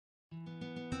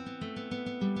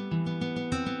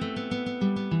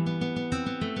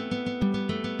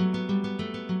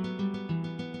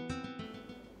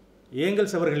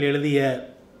Engels அவர்கள் எழுதிய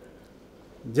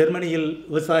ஜெர்மனியில்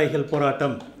விவசாயிகள்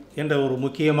போராட்டம் என்ற ஒரு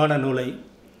முக்கியமான நூலை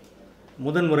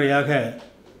முதன்முறையாக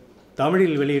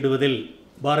தமிழில் வெளியிடுவதில்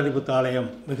பாரதி புத்தாலயம்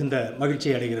மிகுந்த மகிழ்ச்சி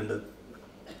அடைகின்றது.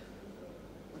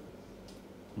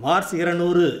 மார்ச்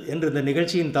 200 என்ற இந்த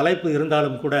நிகழ்ச்சியின் தலைப்பு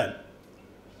இருந்தாலும் கூட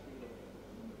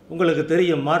உங்களுக்கு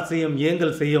தெரியும், மார்க்ஸையும்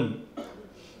ஏங்கல்ஸையும்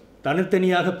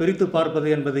தனித்தனியாக பிரித்து பார்ப்பது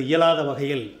என்பது இயலாத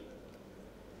வகையில்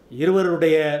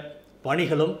இருவருடைய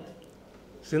பணிகளும்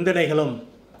சிந்தனைகளும்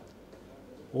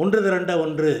ஒன்று திரண்ட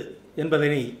ஒன்று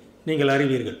என்பதனை நீங்கள்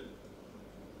அறிவீர்கள்.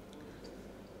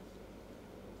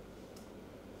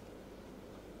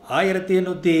 ஆயிரத்தி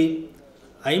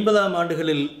 1850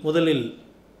 ஆண்டுகளில் முதலில்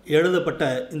எழுதப்பட்ட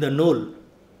இந்த நூல்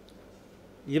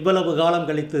இவ்வளவு காலம்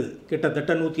கழித்து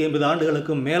கிட்டத்தட்ட 150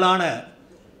 ஆண்டுகளுக்கும் மேலான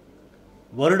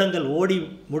வருடங்கள் ஓடி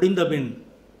முடிந்தபின்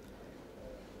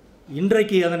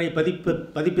இன்றைக்கு அதனை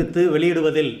பதிப்பித்து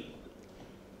வெளியிடுவதில்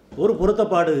ஒரு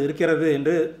பொருத்தப்பாடு இருக்கிறது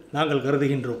என்று நாங்கள்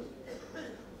கருதுகின்றோம்.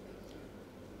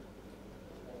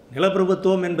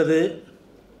 நிலப்பிரபுத்துவம் என்பது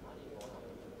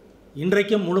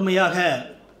இன்றைக்கும் முழுமையாக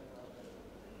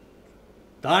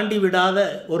தாண்டிவிடாத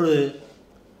ஒரு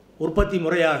உற்பத்தி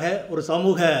முறையாக, ஒரு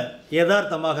சமூக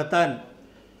யதார்த்தமாகத்தான்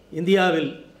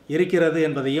இந்தியாவில் இருக்கிறது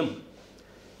என்பதையும்,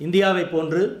 இந்தியாவை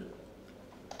போன்று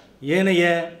ஏனைய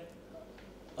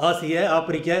ஆசிய,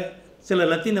 ஆப்பிரிக்க, சில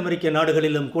லத்தீன் அமெரிக்க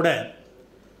நாடுகளிலும் கூட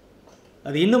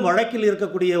அது இன்னும் வழக்கில்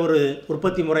இருக்கக்கூடிய ஒரு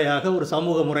உற்பத்தி முறையாக, ஒரு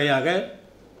சமூக முறையாக,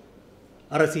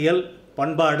 அரசியல்,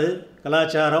 பண்பாடு,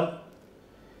 கலாச்சாரம்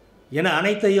என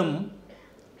அனைத்தையும்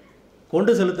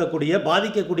கொண்டு செலுத்தக்கூடிய,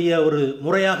 பாதிக்கக்கூடிய ஒரு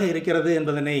முறையாக இருக்கிறது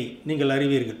என்பதனை நீங்கள்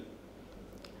அறிவீர்கள்.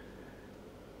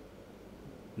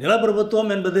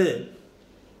 நிலப்பிரபுத்துவம் என்பது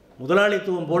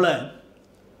முதலாளித்துவம் போல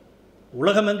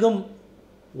உலகமெங்கும்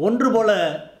ஒன்று போல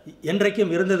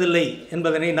என்றைக்கும் இருந்ததில்லை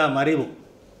என்பதனை நாம் அறிவோம்.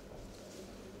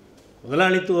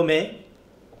 முதலாளித்துவமே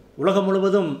உலகம்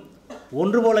முழுவதும்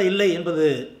ஒன்று போல இல்லை என்பது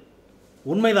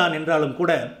உண்மைதான் என்றாலும்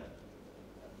கூட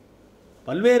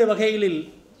பல்வேறு வகைகளில்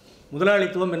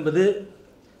முதலாளித்துவம் என்பது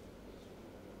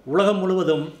உலகம்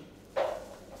முழுவதும்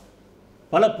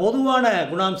பல பொதுவான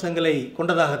குணாம்சங்களை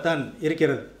கொண்டதாகத்தான்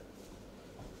இருக்கிறது.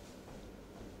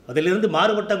 அதிலிருந்து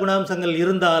மாறுபட்ட குணாம்சங்கள்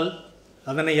இருந்தால்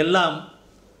அதனை எல்லாம்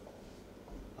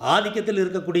ஆதிக்கத்தில்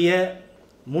இருக்கக்கூடிய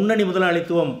முன்னணி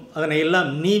முதலாளித்துவம் அதனை எல்லாம்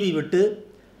நீவி விட்டு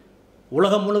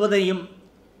உலகம் முழுவதையும்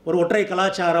ஒரு ஒற்றை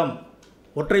கலாச்சாரம்,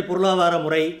 ஒற்றை பொருளாதார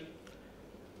முறை,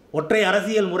 ஒற்றை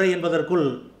அரசியல் முறை என்பதற்குள்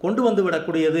கொண்டு வந்து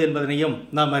விடக்கூடியது என்பதனையும்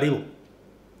நாம் அறிவோம்.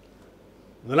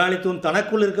 முதலாளித்துவம்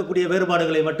தனக்குள் இருக்கக்கூடிய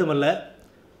வேறுபாடுகளை மட்டுமல்ல,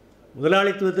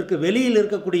 முதலாளித்துவத்திற்கு வெளியில்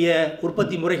இருக்கக்கூடிய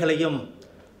உற்பத்தி முறைகளையும்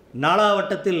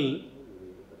நாளாவட்டத்தில்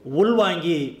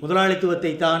உள்வாங்கி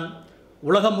முதலாளித்துவத்தை தான்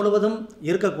உலகம் முழுவதும்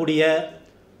இருக்கக்கூடிய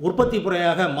உற்பத்தி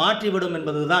முறையாக மாற்றிவிடும்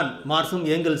என்பதுதான் மார்க்ஸும்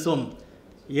ஏங்கல்ஸும்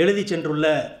எழுதி சென்றுள்ள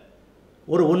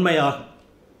ஒரு உண்மையாகும்.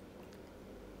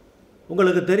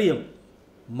 உங்களுக்கு தெரியும்,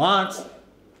 மார்க்ஸ்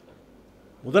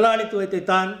முதலாளித்துவத்தை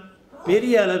தான்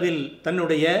பெரிய அளவில்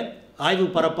தன்னுடைய ஆய்வு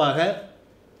பரப்பாக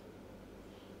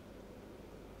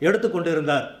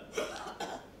எடுத்துக்கொண்டிருந்தார்.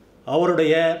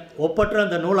 அவருடைய ஒப்பற்ற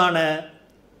அந்த நூலான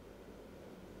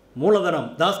மூலதனம்,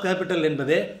 தாஸ் கேபிட்டல்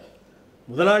என்பதே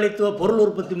முதலாளித்துவ பொருள்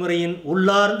உற்பத்தி முறையின்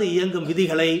உள்ளார்ந்து இயங்கும்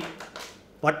விதிகளை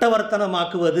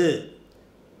பட்டவர்த்தனமாக்குவது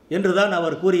என்றுதான்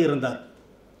அவர் கூறியிருந்தார்.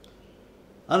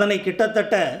 அதனை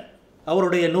கிட்டத்தட்ட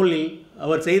அவருடைய நூலில்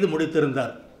அவர் செய்து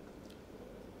முடித்திருந்தார்.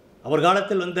 அவர்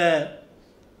காலத்தில் வந்த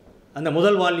அந்த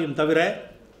முதல் வால்யூம் தவிர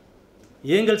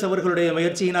ஏங்கல்ஸ் அவர்களுடைய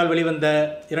முயற்சியினால் வெளிவந்த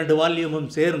 2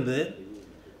 வால்யூமும் சேர்ந்து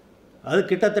அது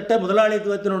கிட்டத்தட்ட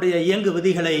முதலாளித்துவத்தினுடைய இயங்கு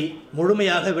விதிகளை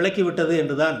முழுமையாக விளக்கிவிட்டது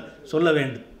என்றுதான் சொல்ல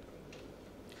வேண்டும்.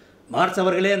 மார்க்ஸ்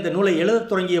அவர்களே அந்த நூலை எழுதத்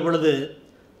தொடங்கிய பொழுது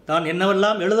தான்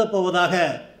என்னவெல்லாம் எழுதப் போவதாக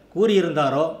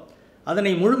கூறியிருந்தாரோ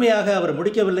அதனை முழுமையாக அவர்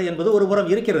முடிக்கவில்லை என்பது ஒரு புறம்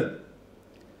இருக்கிறது.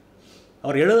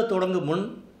 அவர் எழுதத் தொடங்கும் முன்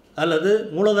அல்லது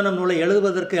மூலதனம் நூலை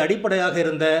எழுதுவதற்கு அடிப்படையாக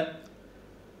இருந்த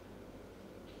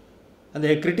அந்த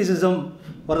criticism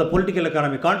for the political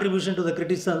economy, contribution to the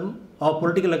criticism of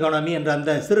political economy என்ற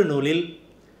அந்த சிறு நூலில்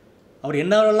அவர்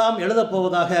என்னவெல்லாம் எழுதப்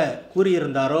போவதாக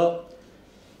கூறியிருந்தாரோ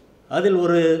அதில்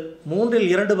ஒரு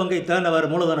 3/2 பங்கைத்தான் அவர்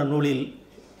மூலதன நூலில்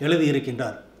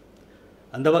எழுதியிருக்கின்றார்.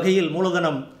 அந்த வகையில்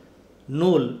மூலதனம்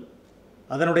நூல்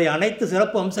அதனுடைய அனைத்து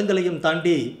சிறப்பு அம்சங்களையும்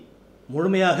தாண்டி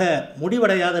முழுமையாக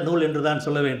முடிவடையாத நூல் என்று தான்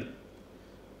சொல்ல வேண்டும்.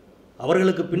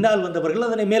 அவர்களுக்கு பின்னால் வந்தவர்கள்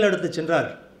அதனை மேலெடுத்து சென்றார்.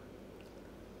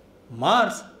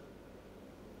 மார்க்ஸ்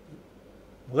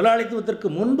முதலாளித்துவத்திற்கு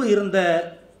முன்பு இருந்த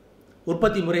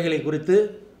உற்பத்தி முறைகளை குறித்து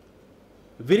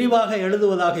விரிவாக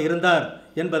எழுதுவதாக இருந்தார்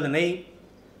என்பதனை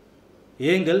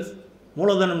ஏங்கல்ஸ்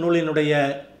மூலதனம் நூலினுடைய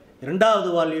 2வது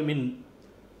வால்யூமின்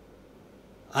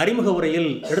அறிமுக உரையில்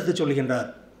எடுத்துச் சொல்கின்றார்.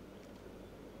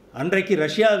 அன்றைக்கு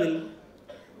ரஷ்யாவில்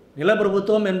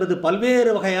நிலப்பிரபுத்துவம் என்பது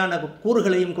பல்வேறு வகையான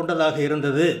கூறுகளையும் கொண்டதாக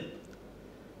இருந்தது.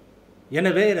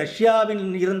 எனவே ரஷ்யாவில்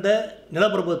இருந்த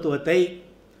நிலப்பிரபுத்துவத்தை,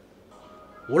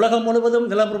 உலகம் முழுவதும்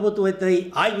நிலப்பிரபுத்துவத்தை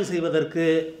ஆய்வு செய்வதற்கு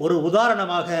ஒரு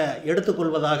உதாரணமாக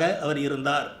எடுத்துக்கொள்வதாக அவர்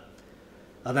இருந்தார்.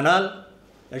 அதனால்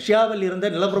ரஷ்யாவில் இருந்த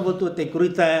நிலப்பிரபுத்துவத்தை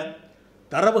குறித்த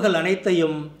தரவுகள்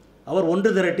அனைத்தையும் அவர் ஒன்று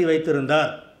திரட்டி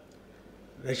வைத்திருந்தார்.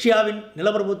 ரஷ்யாவின்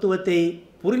நிலப்பிரபுத்துவத்தை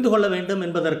புரிந்து கொள்ள வேண்டும்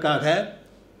என்பதற்காக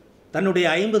தன்னுடைய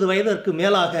 50 வயதிற்கு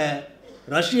மேலாக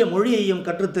ரஷ்ய மொழியையும்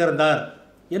கற்றுத்தேர்ந்தார்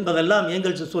என்பதெல்லாம்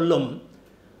ஏங்கல்ஸ் சொல்லும்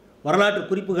வரலாற்று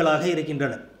குறிப்புகளாக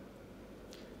இருக்கின்றன.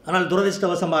 ஆனால்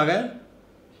துரதிர்ஷ்டவசமாக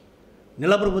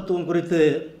நிலப்பிரபுத்துவம் குறித்து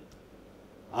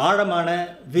ஆழமான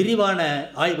விரிவான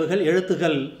ஆய்வுகள்,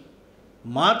 எழுத்துக்கள்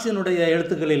மார்க்சினுடைய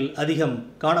எழுத்துக்களில் அதிகம்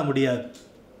காண முடியாது.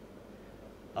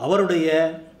 அவருடைய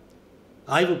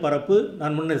ஆய்வு பரப்பு,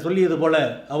 நான் முன்னர் சொல்லியது போல,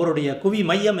 அவருடைய குவி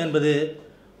மையம் என்பது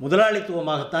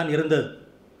முதலாளித்துவமாகத்தான் இருந்தது.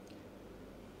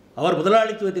 அவர்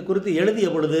முதலாளித்துவத்தை குறித்து எழுதிய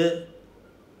பொழுது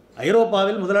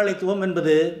ஐரோப்பாவில் முதலாளித்துவம்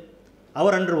என்பது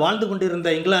அவர் அன்று வாழ்ந்து கொண்டிருந்த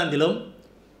இங்கிலாந்திலும்,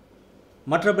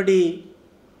 மற்றபடி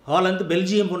ஹாலந்து,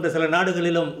 பெல்ஜியம் போன்ற சில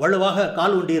நாடுகளிலும் வலுவாக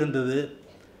கால் ஊண்டியிருந்தது.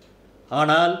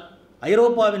 ஆனால்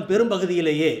ஐரோப்பாவின்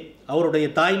பெரும்பகுதியிலேயே, அவருடைய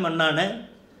தாய் மண்ணான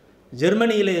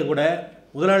ஜெர்மனியிலேயே கூட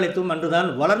முதலாளித்துவம் அன்றுதான்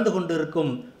வளர்ந்து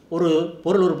கொண்டிருக்கும் ஒரு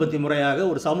பொருள் உற்பத்தி முறையாக,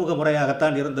 ஒரு சமூக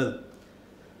முறையாகத்தான் இருந்தது.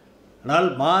 ஆனால்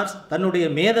மார்க்ஸ் தன்னுடைய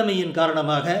மேதமையின்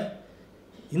காரணமாக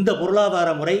இந்த பொருளாதார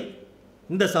முறை,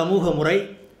 இந்த சமூக முறை,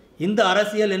 இந்த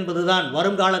அரசியல் என்பதுதான்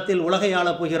வருங்காலத்தில் உலகை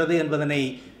ஆளப் போகிறது என்பதனை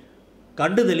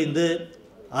கண்டு தெளிந்து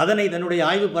அதனை தன்னுடைய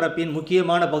ஆய்வு பரப்பின்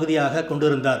முக்கியமான பகுதியாக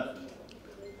கொண்டிருந்தார்.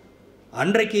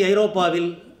 அன்றைக்கு ஐரோப்பாவில்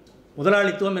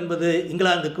முதலாளித்துவம் என்பது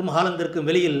இங்கிலாந்துக்கும் ஹாலந்திற்கும்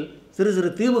வெளியில் சிறு சிறு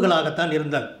தீவுகளாகத்தான்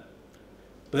இருந்தார்.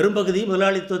 பெரும்பகுதி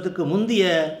முதலாளித்துவத்துக்கு முந்திய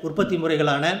உற்பத்தி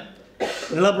முறைகளான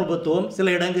நிலப்பிரபுத்துவம், சில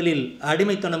இடங்களில்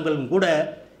அடிமைத்தனங்களும் கூட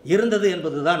இருந்தது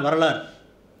என்பதுதான் வரலாறு.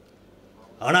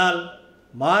 ஆனால்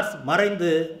மார்க்ஸ்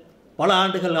மறைந்து பல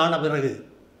ஆண்டுகள் ஆன பிறகு,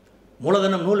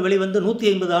 மூலதனம் நூல் வெளிவந்து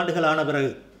 150 ஆண்டுகள் ஆன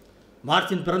பிறகு,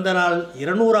 மார்க்சின் பிறந்தநாள்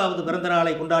 200வது பிறந்த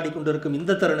நாளை கொண்டாடி கொண்டிருக்கும்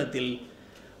இந்த தருணத்தில்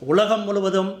உலகம்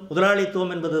முழுவதும்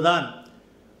முதலாளித்துவம் என்பதுதான்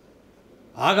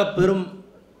ஆகப்பெரும்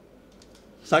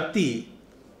சக்தி,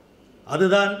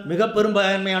 அதுதான் மிக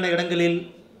பெரும்பான்மையான இடங்களில்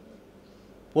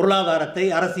பொருளாதாரத்தை,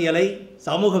 அரசியலை,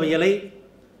 சமூகவியலை,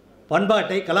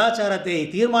 பண்பாட்டை, கலாச்சாரத்தை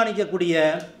தீர்மானிக்கக்கூடிய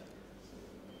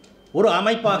ஒரு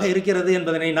அமைப்பாக இருக்கிறது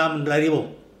என்பதனை நாம் இன்று அறிவோம்.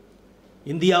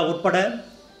 இந்தியா உட்பட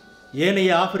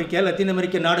ஏனைய ஆப்பிரிக்க, லத்தீன்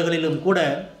அமெரிக்க நாடுகளிலும் கூட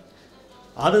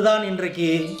அதுதான் இன்றைக்கு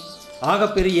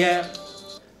ஆகப்பெரிய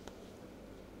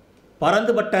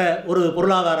பரந்துபட்ட ஒரு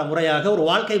பொருளாதார முறையாக, ஒரு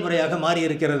வாழ்க்கை முறையாக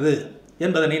மாறியிருக்கிறது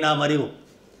என்பதனை நாம் அறிவோம்.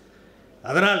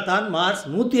 அதனால்தான் மார்க்ஸ்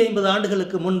 150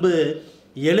 ஆண்டுகளுக்கு முன்பு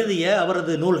எழுதிய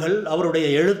அவரது நூல்கள், அவருடைய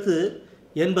எழுத்து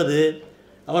என்பது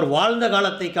அவர் வாழ்ந்த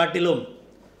காலத்தை காட்டிலும்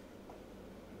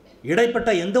இடைப்பட்ட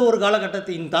எந்த ஒரு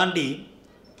காலகட்டத்தையும் தாண்டி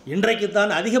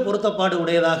இன்றைக்குத்தான் அதிக பொருத்தப்பாடு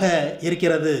உடையதாக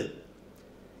இருக்கிறது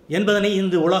என்பதனை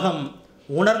இந்த உலகம்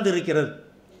உணர்ந்திருக்கிறது.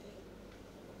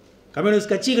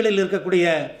 கம்யூனிஸ்ட் கட்சிகளில் இருக்கக்கூடிய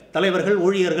தலைவர்கள்,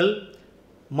 ஊழியர்கள்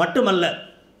மட்டுமல்ல,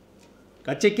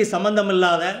 கட்சிக்கு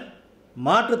சம்பந்தமில்லாத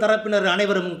மாற்று தரப்பினர்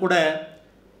அனைவரும் கூட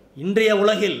இன்றைய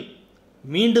உலகில்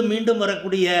மீண்டும் மீண்டும்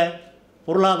வரக்கூடிய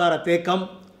பொருளாதார தேக்கம்,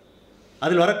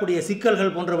 அதில் வரக்கூடிய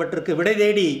சிக்கல்கள் போன்றவற்றுக்கு விடை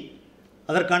தேடி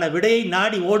அதற்கான விடையை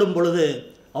நாடி ஓடும் பொழுது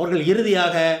அவர்கள்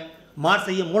இறுதியாக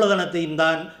மார்க்ஸையும் மூலதனத்தையும்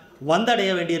தான் வந்தடைய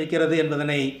வேண்டியிருக்கிறது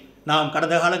என்பதனை நாம்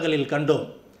கடந்த காலங்களில் கண்டோம்.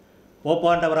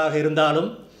 போப்பாண்டவராக இருந்தாலும்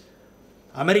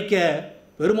அமெரிக்க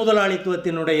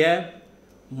பெருமுதலாளித்துவத்தினுடைய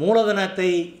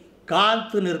மூலதனத்தை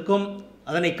காத்து நிற்கும்,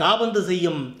 அதனை காபந்து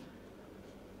செய்யும்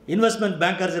இன்வெஸ்ட்மெண்ட்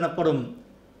பேங்கர்ஸ் எனப்படும்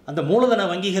அந்த மூலதன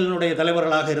வங்கிகளினுடைய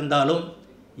தலைவர்களாக இருந்தாலும்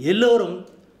எல்லோரும்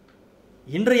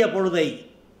இன்றைய பொழுதை,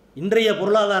 இன்றைய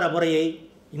பொருளாதார முறையை,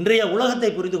 இன்றைய உலகத்தை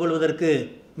புரிந்து கொள்வதற்கு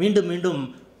மீண்டும் மீண்டும்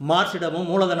மார்க்சிடமும்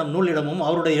மூலதனம் நூலிடமும்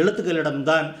அவருடைய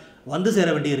எழுத்துக்களிடம்தான் வந்து சேர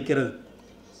வேண்டியிருக்கிறது.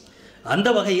 அந்த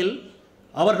வகையில்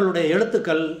அவர்களுடைய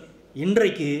எழுத்துக்கள்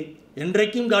இன்றைக்கு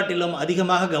என்றைக்கும் காட்டிலும்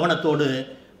அதிகமாக கவனத்தோடு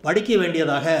படிக்க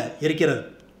வேண்டியதாக இருக்கிறது.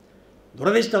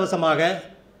 துரதிர்ஷ்டவசமாக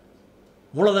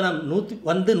மூலதனம்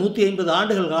 150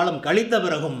 ஆண்டுகள் காலம் கழித்த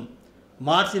பிறகும்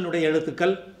மார்க்சினுடைய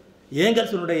எழுத்துக்கள்,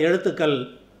 ஏங்கல்ஸினுடைய எழுத்துக்கள்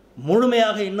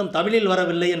முழுமையாக இன்னும் தமிழில்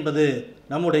வரவில்லை என்பது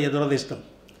நம்முடைய துரதிர்ஷ்டம்.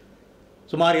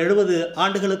 சுமார் 70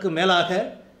 ஆண்டுகளுக்கு மேலாக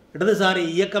இடதுசாரி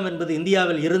இயக்கம் என்பது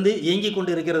இந்தியாவில் இருந்து இயங்கிக்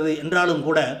கொண்டிருக்கிறது என்றாலும்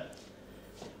கூட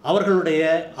அவர்களுடைய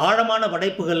ஆழமான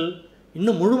படைப்புகள்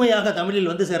இன்னும் முழுமையாக தமிழில்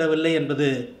வந்து சேரவில்லை என்பது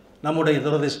நம்முடைய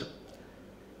துரதிர்ஷ்டம்.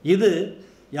 இது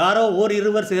யாரோ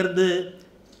ஓரிருவர் சேர்ந்து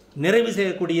நிறைவு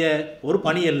செய்யக்கூடிய ஒரு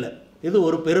பணி அல்ல. இது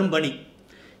ஒரு பெரும்பணி.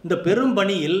 இந்த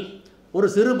பெரும்பணியில் ஒரு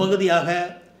சிறு பகுதியாக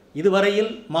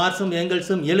இதுவரையில் மார்க்சும்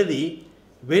ஏங்கல்ஸும் எழுதி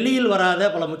வெளியில் வராத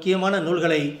பல முக்கியமான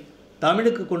நூல்களை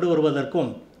தமிழுக்கு கொண்டு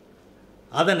வருவதற்கும்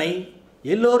அதனை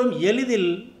எல்லோரும் எளிதில்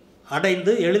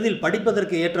அடைந்து எளிதில்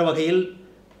படிப்பதற்கு ஏற்ற வகையில்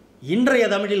இன்றைய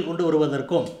தமிழில் கொண்டு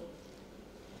வருவதற்கும்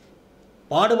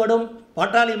பாடுபடும்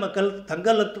பாட்டாளி மக்கள்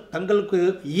தங்களுக்கு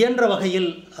இயன்ற வகையில்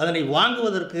அதனை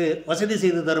வாங்குவதற்கு வசதி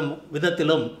செய்து தரும்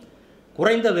விதத்திலும்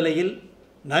குறைந்த விலையில்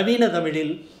நவீன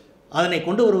தமிழில் அதனை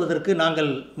கொண்டு வருவதற்கு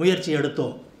நாங்கள் முயற்சி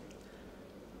எடுத்தோம்.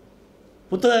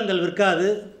 புத்தகங்கள் விற்காது,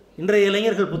 இன்றைய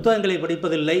இளைஞர்கள் புத்தகங்களை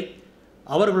படிப்பதில்லை.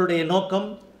 அவர்களுடைய நோக்கம்,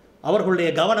 அவர்களுடைய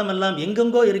கவனமெல்லாம்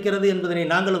எங்கெங்கோ இருக்கிறது என்பதனை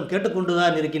நாங்களும்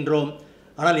கேட்டுக்கொண்டுதான் இருக்கின்றோம்.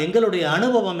 ஆனால் எங்களுடைய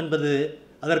அனுபவம் என்பது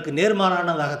அதற்கு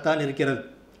நேர்மாறானதாகத்தான் இருக்கிறது.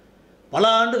 பல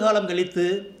ஆண்டு காலம் கழித்து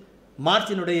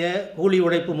மார்க்சினுடைய கூலி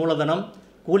உழைப்பு மூலதனம்,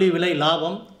 கூலி விலை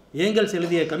லாபம், ஏங்கல்ஸ்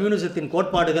எழுதிய கம்யூனிசத்தின்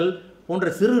கோட்பாடுகள் போன்ற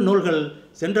சிறு நூல்கள்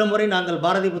சென்ற முறை நாங்கள்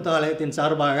பாரதி புத்தகாலயத்தின்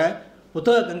சார்பாக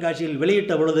புத்தக கண்காட்சியில்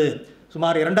வெளியிட்ட பொழுது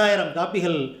சுமார் 2000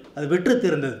 காப்பிகள் அது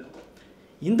விற்றுத்திருந்தது.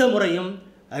 இந்த முறையும்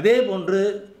அதே போன்று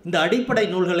இந்த அடிப்படை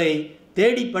நூல்களை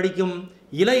தேடி படிக்கும்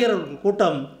இளைஞர்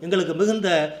கூட்டம் எங்களுக்கு மிகுந்த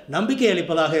நம்பிக்கை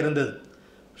அளிப்பதாக இருந்தது.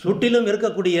 சுற்றிலும்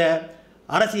இருக்கக்கூடிய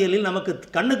அரசியலில் நமக்கு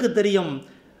கண்ணுக்கு தெரியும்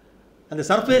அந்த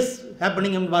சர்ஃபேஸ்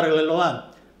ஹேப்பனிங் என்பார்கள் அல்லவா,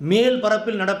 மேல்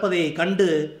பரப்பில் நடப்பதை கண்டு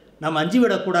நாம்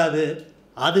அஞ்சிவிடக்கூடாது.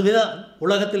 அதுதான்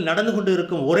உலகத்தில் நடந்து கொண்டு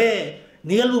இருக்கும் ஒரே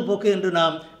நிகழ்வு போக்கு என்று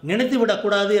நாம்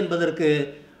நினைத்துவிடக்கூடாது என்பதற்கு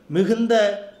மிகுந்த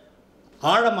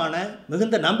ஆழமான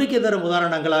மிகுந்த நம்பிக்கை தரும்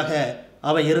உதாரணங்களாக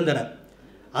அவை இருந்தன.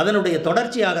 அதனுடைய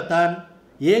தொடர்ச்சியாகத்தான்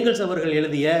ஏங்கல்ஸ் அவர்கள்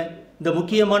எழுதிய இந்த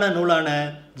முக்கியமான நூலான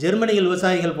ஜெர்மனியில்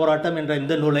விவசாயிகள் போராட்டம் என்ற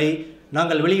இந்த நூலை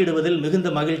நாங்கள் வெளியிடுவதில் மிகுந்த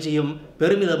மகிழ்ச்சியும்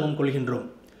பெருமிதமும் கொள்கின்றோம்.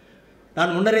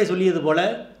 நான் முன்னரே சொல்லியது போல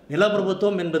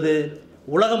நிலப்பிரபுத்துவம் என்பது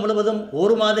உலகம் முழுவதும்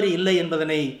ஒரு மாதிரி இல்லை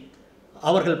என்பதனை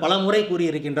அவர்கள் பல முறை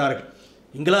கூறியிருக்கின்றார்கள்.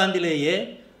 இங்கிலாந்திலேயே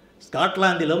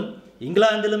ஸ்காட்லாந்திலும்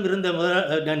இங்கிலாந்திலும் இருந்த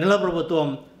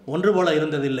நிலப்பிரபுத்துவம் ஒன்று போல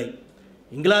இருந்ததில்லை.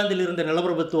 இங்கிலாந்தில் இருந்த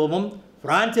நிலப்பிரபுத்துவமும்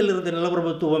பிரான்சில் இருந்த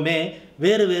நிலப்பிரபுத்துவமே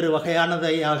வேறு வேறு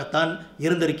வகையானதையாகத்தான்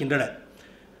இருந்திருக்கின்றன.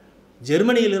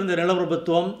 ஜெர்மனியில் இருந்த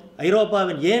நிலப்பிரபுத்துவம்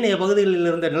ஐரோப்பாவின் ஏனைய பகுதிகளில்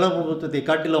இருந்த நிலப்பிரபுத்துவத்தை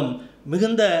காட்டிலும்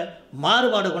மிகுந்த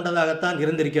மாறுபாடு கொண்டதாகத்தான்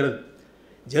இருந்திருக்கிறது.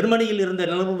 ஜெர்மனியில் இருந்த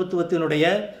நிலப்பிரபுத்துவத்தினுடைய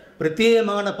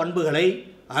பிரத்யேகமான பண்புகளை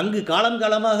அங்கு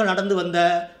காலங்காலமாக நடந்து வந்த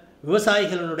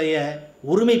விவசாயிகளுடைய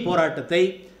உரிமை போராட்டத்தை,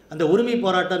 அந்த உரிமை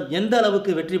போராட்டம் எந்த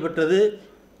அளவுக்கு வெற்றி பெற்றது,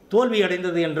 தோல்வி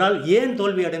அடைந்தது என்றால் ஏன்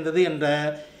தோல்வி அடைந்தது என்ற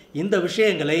இந்த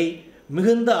விஷயங்களை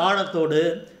மிகுந்த ஆழத்தோடு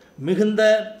மிகுந்த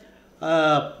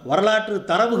வரலாற்று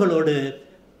தரவுகளோடு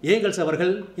ஏங்கல்ஸ்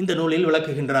அவர்கள் இந்த நூலில்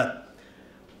விளக்குகின்றார்.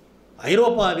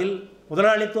 ஐரோப்பாவில்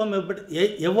முதலாளித்துவம்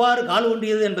எவ்வாறு கால்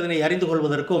ஊன்றியது என்பதனை அறிந்து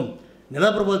கொள்வதற்கும்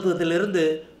நிலப்பிரபுத்துவத்திலிருந்து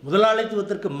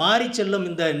முதலாளித்துவத்திற்கு மாறி செல்லும்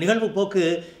இந்த நிகழ்வு போக்கு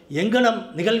எங்கனம்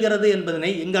நிகழ்கிறது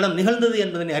என்பதனை எங்கனம் நிகழ்ந்தது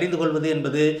என்பதனை அறிந்து கொள்வது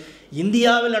என்பது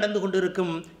இந்தியாவில் நடந்து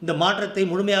கொண்டிருக்கும் இந்த மாற்றத்தை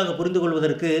முழுமையாக புரிந்து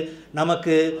கொள்வதற்கு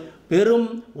நமக்கு பெரும்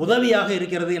உதவியாக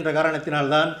இருக்கிறது என்ற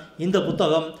காரணத்தினால்தான் இந்த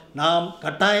புத்தகம் நாம்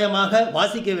கட்டாயமாக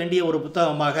வாசிக்க வேண்டிய ஒரு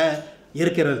புத்தகமாக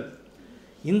இருக்கிறது.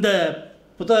 இந்த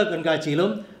புத்தக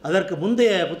கண்காட்சியிலும் அதற்கு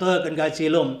முந்தைய புத்தக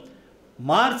கண்காட்சியிலும்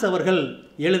மார்க்ஸ் அவர்கள்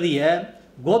எழுதிய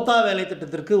கோத்தா வேலை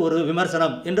திட்டத்திற்கு ஒரு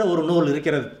விமர்சனம் என்ற ஒரு நூல்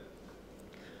இருக்கிறது.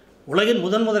 உலகின்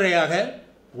முதன்முறையாக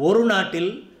ஒரு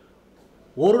நாட்டில்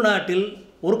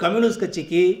ஒரு கம்யூனிஸ்ட்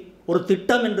கட்சிக்கு ஒரு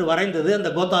திட்டம் என்று வரைந்தது அந்த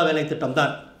கோத்தா வேலை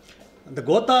திட்டம்தான். அந்த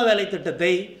கோத்தா வேலை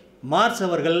திட்டத்தை மார்க்ஸ்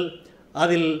அவர்கள்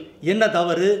அதில் என்ன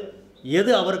தவறு,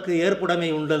 எது அவருக்கு ஏற்புடைமை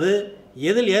உள்ளது,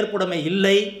 எதில் ஏற்புடைமை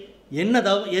இல்லை, என்ன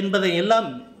என்பதை எல்லாம்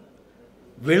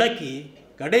விளக்கி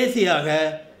கடைசியாக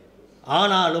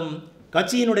ஆனாலும்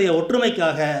கட்சியினுடைய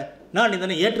ஒற்றுமைக்காக நான்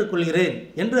இதனை ஏற்றுக்கொள்கிறேன்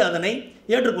என்று அதனை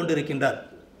ஏற்றுக்கொண்டிருக்கின்றார்.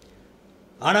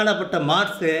 ஆனானப்பட்ட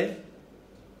மார்க்ஸ்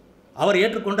அவர்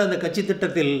ஏற்றுக்கொண்ட அந்த கட்சி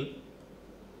திட்டத்தில்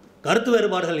கருத்து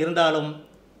வேறுபாடுகள் இருந்தாலும்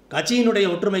கட்சியினுடைய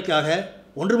ஒற்றுமைக்காக,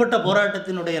 ஒன்றுபட்ட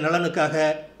போராட்டத்தினுடைய நலனுக்காக,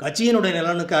 கட்சியினுடைய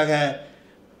நலனுக்காக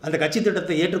அந்த கட்சி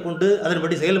திட்டத்தை ஏற்றுக்கொண்டு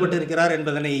அதன்படி செயல்பட்டு இருக்கிறார்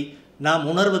என்பதனை நாம்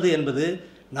உணர்வது என்பது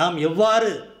நாம் எவ்வாறு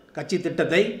கட்சி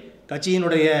திட்டத்தை,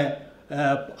 கட்சியினுடைய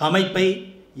அமைப்பை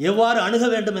எவ்வாறு அணுக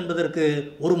வேண்டும் என்பதற்கு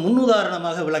ஒரு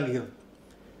முன்னுதாரணமாக விளங்குகிறது.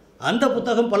 அந்த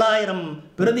புத்தகம் பல ஆயிரம்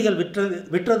பிரதிகள்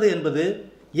விற்றது என்பது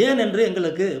ஏன் என்று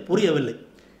எங்களுக்கு புரியவில்லை.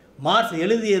 மார்க்ஸ்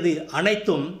எழுதியது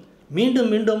அனைத்தும் மீண்டும்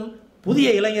மீண்டும் புதிய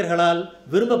இளைஞர்களால்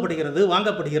விரும்பப்படுகிறது,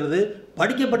 வாங்கப்படுகிறது,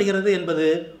 படிக்கப்படுகிறது என்பது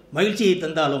மகிழ்ச்சியை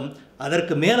தந்தாலும்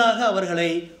அதற்கு மேலாக அவர்களை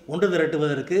ஒன்று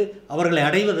திரட்டுவதற்கு, அவர்களை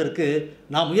அடைவதற்கு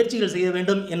நாம் முயற்சிகள் செய்ய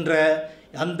வேண்டும் என்ற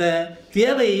அந்த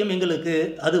தேவையையும் எங்களுக்கு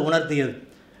அது உணர்த்தியது.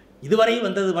 இதுவரை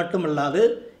வந்தது மட்டுமல்லாது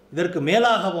இதற்கு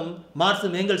மேலாகவும்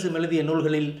மார்க்சும் ஏங்கல்ஸும் எழுதிய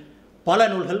நூல்களில் பல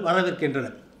நூல்கள் வரவிருக்கின்றன.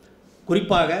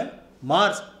 குறிப்பாக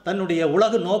மார்க்ஸ் தன்னுடைய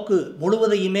உலக நோக்கு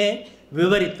முழுவதையுமே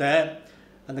விவரித்த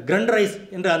அந்த கிரண்ட்ரைஸ்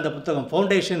என்ற அந்த புத்தகம்,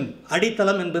 ஃபவுண்டேஷன்,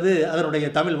 அடித்தளம் என்பது அதனுடைய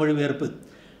தமிழ் மொழிபெயர்ப்பு.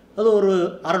 அது ஒரு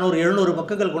 600-700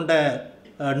 பக்கங்கள் கொண்ட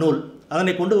நூல்.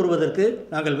 அதனை கொண்டு வருவதற்கு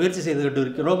நாங்கள் முயற்சி செய்து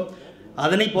கொண்டிருக்கிறோம்.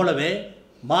 அதனைப் போலவே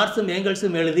மார்க்சும்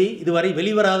ஏங்கல்ஸும் எழுதி இதுவரை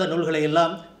வெளிவராத நூல்களை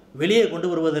எல்லாம் வெளியே கொண்டு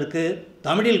வருவதற்கு,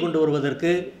 தமிழில் கொண்டு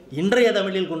வருவதற்கு, இன்றைய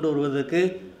தமிழில் கொண்டு வருவதற்கு,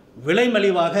 விலை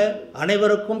மலிவாக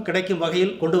அனைவருக்கும் கிடைக்கும்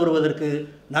வகையில் கொண்டு வருவதற்கு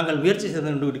நாங்கள் முயற்சி செய்து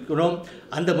கொண்டிருக்கிறோம்.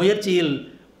 அந்த முயற்சியில்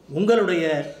உங்களுடைய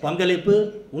பங்களிப்பு,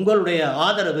 உங்களுடைய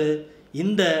ஆதரவு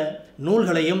இந்த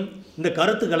நூல்களையும் இந்த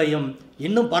கருத்துக்களையும்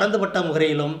இன்னும் பரந்துபட்ட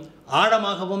முறையிலும்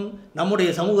ஆழமாகவும் நம்முடைய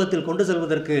சமூகத்தில் கொண்டு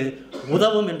செல்வதற்கு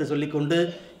உதவும் என்று சொல்லிக்கொண்டு,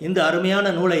 இந்த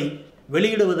அருமையான நூலை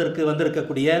வெளியிடுவதற்கு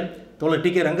வந்திருக்கக்கூடிய தோழர்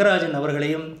டி.கே. ரங்கராஜன்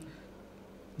அவர்களையும்,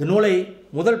 இந்த நூலை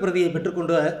முதல் பிரதியை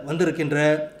பெற்றுக்கொண்டு வந்திருக்கின்ற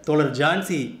தோழர்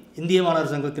ஜான்சி, இந்திய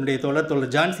மாணவர் சங்கத்தினுடைய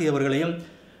தோழர் ஜான்சி அவர்களையும்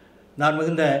நான்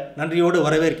மிகுந்த நன்றியோடு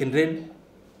வரவேற்கின்றேன்.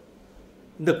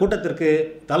 இந்த கூட்டத்திற்கு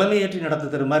தலைமையேற்றி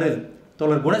நடத்த தருமாறு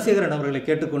தோழர் குணசேகரன் அவர்களை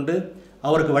கேட்டுக்கொண்டு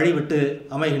அவருக்கு வழிவிட்டு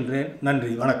அமைகின்றேன்.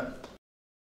 நன்றி, வணக்கம்.